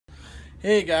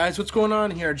Hey guys, what's going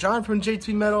on here? John from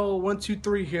JT Metal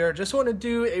 123 here. Just want to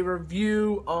do a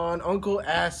review on Uncle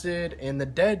Acid and the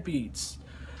Deadbeats.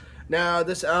 Now,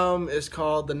 this album is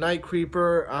called The Night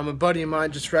Creeper. A buddy of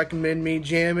mine just recommended me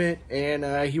jam it,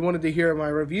 and he wanted to hear my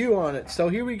review on it. So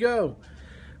here we go.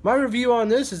 My review on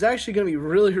this is actually going to be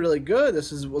really, really good.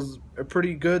 Was a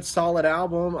pretty good, solid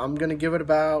album. I'm going to give it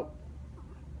about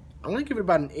an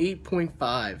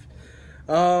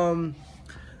 8.5.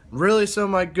 Really, some of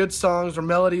my good songs are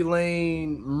Melody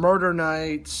Lane, Murder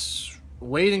Nights,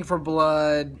 Waiting for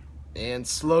Blood, and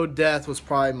Slow Death was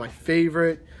probably my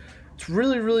favorite. It's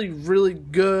really, really, really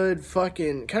good.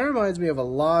 Fucking kind of reminds me of a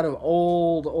lot of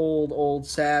old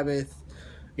Sabbath.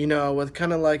 You know, with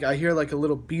kind of like, I hear like a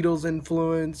little Beatles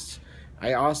influence.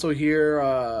 I also hear,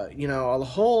 a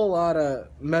whole lot of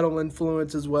metal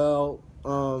influence as well.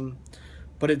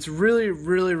 But it's really,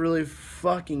 really, really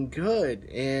fucking good.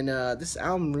 And this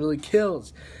album really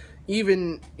kills.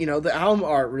 Even, the album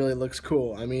art really looks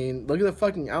cool. I mean, look at the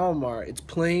fucking album art. It's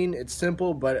plain, it's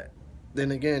simple, but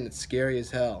then again, it's scary as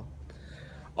hell.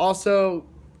 Also,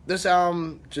 this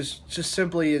album just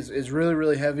simply is really,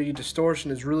 really heavy. Distortion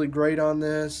is really great on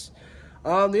this.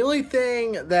 The only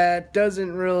thing that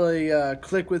doesn't really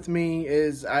click with me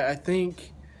is I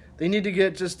think they need to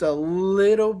get just a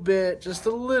little bit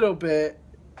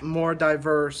more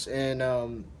diverse in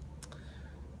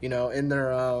in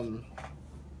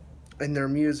their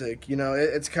music.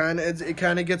 It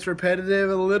kind of gets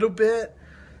repetitive a little bit,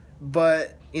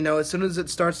 but as soon as it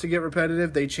starts to get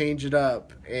repetitive, they change it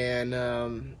up,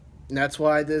 and that's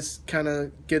why this kind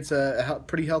of gets a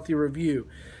pretty healthy review.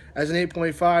 As an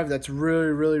 8.5, that's really,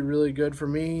 really, really good for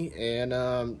me, and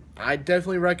I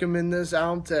definitely recommend this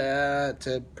album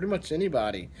to pretty much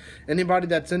anybody. Anybody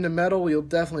that's into metal, you'll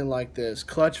definitely like this.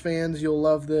 Clutch fans, you'll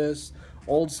love this.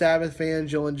 Old Sabbath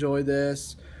fans, you'll enjoy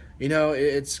this.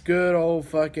 It's good old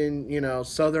fucking,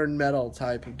 southern metal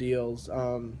type of deals.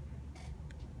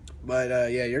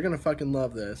 But yeah, you're gonna fucking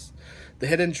love this. The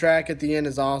hidden track at the end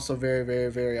is also very,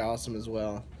 very, very awesome as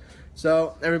well.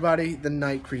 So, everybody, The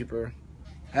Night Creeper.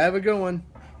 Have a good one.